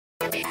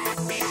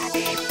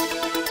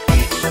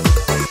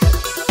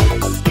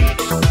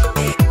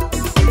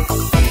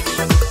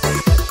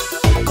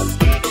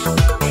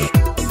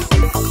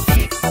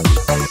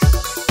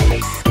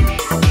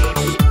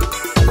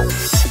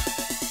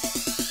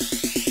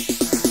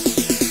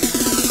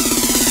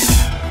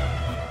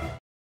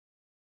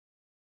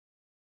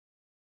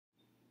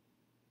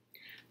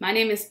My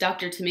name is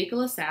Dr. Tamika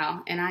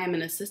LaSalle, and I am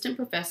an assistant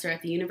professor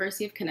at the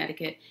University of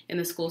Connecticut in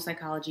the school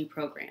psychology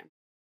program.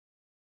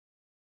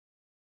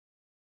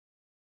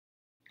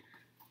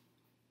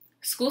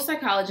 School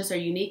psychologists are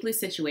uniquely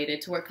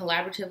situated to work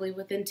collaboratively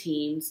within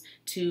teams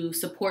to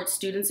support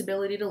students'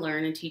 ability to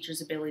learn and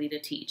teachers' ability to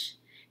teach.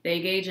 They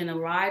engage in a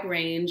wide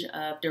range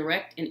of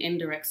direct and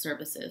indirect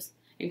services,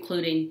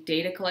 including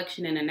data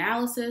collection and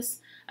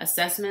analysis,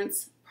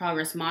 assessments,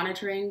 progress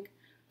monitoring,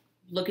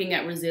 looking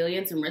at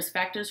resilience and risk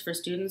factors for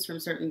students from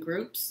certain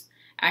groups,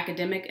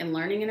 academic and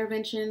learning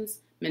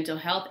interventions, mental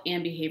health,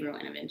 and behavioral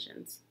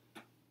interventions.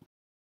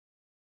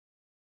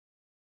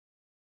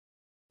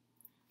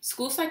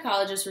 School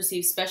psychologists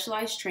receive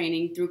specialized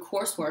training through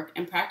coursework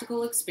and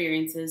practical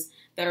experiences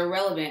that are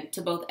relevant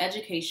to both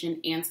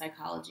education and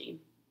psychology.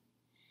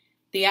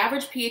 The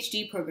average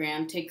PhD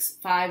program takes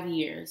 5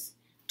 years.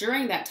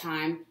 During that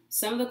time,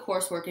 some of the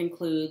coursework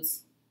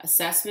includes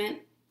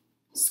assessment,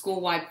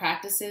 school-wide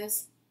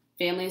practices,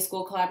 family and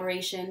school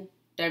collaboration,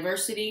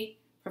 diversity,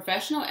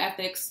 professional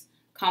ethics,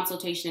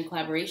 consultation and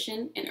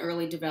collaboration, and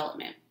early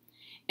development.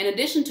 In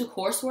addition to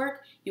coursework,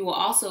 you will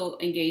also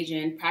engage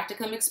in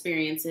practicum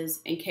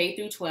experiences in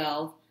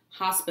K-12,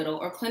 hospital,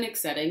 or clinic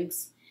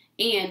settings,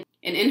 and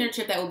an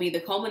internship that will be the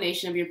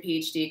culmination of your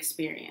PhD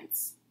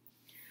experience.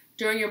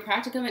 During your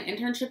practicum and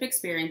internship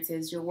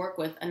experiences, you'll work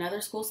with another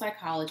school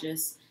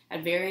psychologist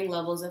at varying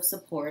levels of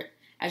support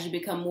as you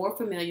become more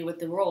familiar with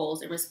the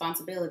roles and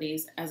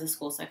responsibilities as a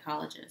school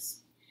psychologist.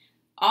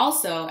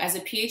 Also, as a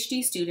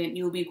PhD student,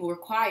 you will be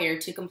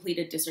required to complete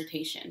a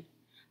dissertation.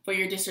 For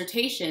your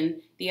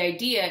dissertation, the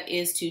idea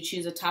is to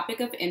choose a topic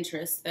of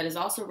interest that is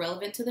also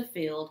relevant to the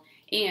field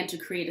and to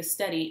create a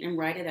study and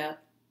write it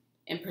up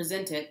and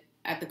present it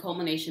at the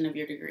culmination of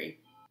your degree.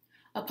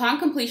 Upon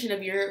completion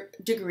of your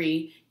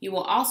degree, you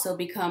will also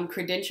become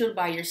credentialed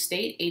by your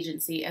state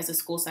agency as a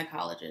school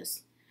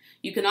psychologist.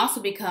 You can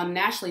also become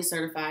nationally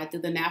certified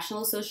through the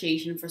National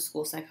Association for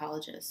School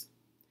Psychologists.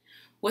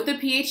 With a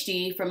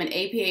PhD from an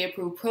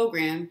APA-approved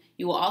program,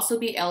 you will also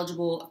be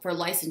eligible for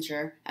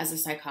licensure as a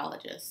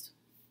psychologist.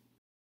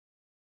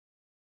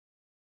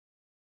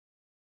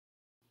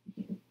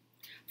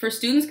 For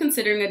students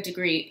considering a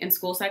degree in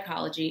school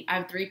psychology, I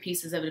have 3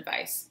 pieces of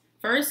advice.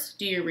 First,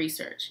 do your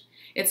research.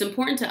 It's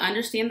important to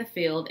understand the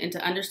field and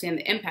to understand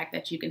the impact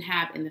that you can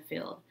have in the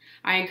field.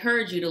 I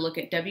encourage you to look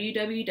at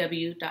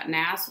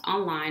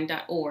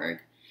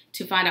www.nasonline.org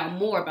to find out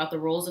more about the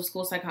roles of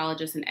school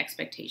psychologists and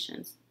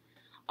expectations.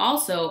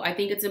 Also, I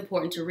think it's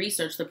important to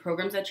research the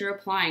programs that you're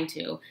applying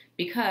to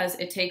because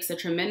it takes a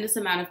tremendous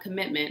amount of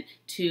commitment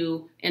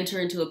to enter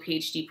into a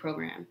PhD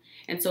program.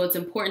 And so it's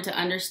important to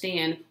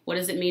understand, what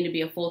does it mean to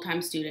be a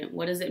full-time student?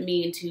 What does it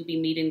mean to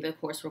be meeting the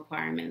course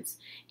requirements?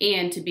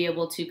 And to be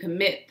able to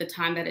commit the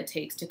time that it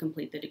takes to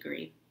complete the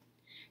degree.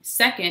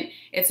 Second,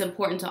 it's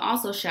important to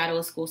also shadow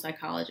a school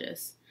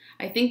psychologist.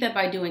 I think that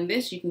by doing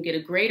this, you can get a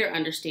greater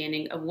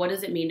understanding of what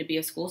does it mean to be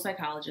a school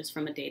psychologist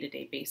from a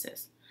day-to-day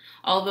basis.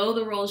 Although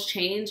the roles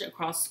change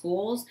across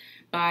schools,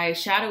 by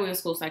shadowing a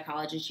school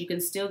psychologist, you can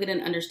still get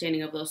an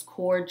understanding of those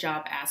core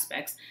job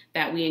aspects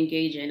that we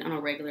engage in on a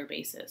regular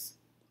basis.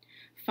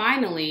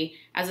 Finally,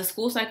 as a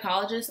school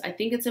psychologist, I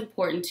think it's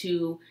important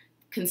to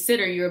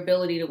consider your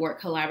ability to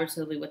work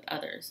collaboratively with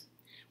others.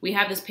 We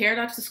have this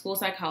paradox of school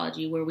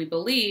psychology where we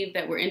believe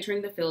that we're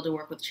entering the field to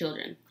work with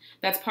children.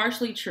 That's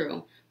partially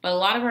true, but a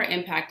lot of our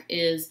impact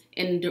is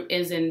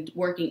in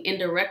working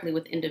indirectly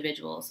with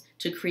individuals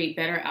to create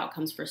better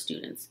outcomes for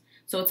students.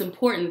 So it's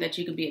important that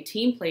you can be a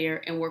team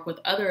player and work with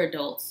other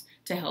adults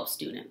to help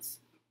students.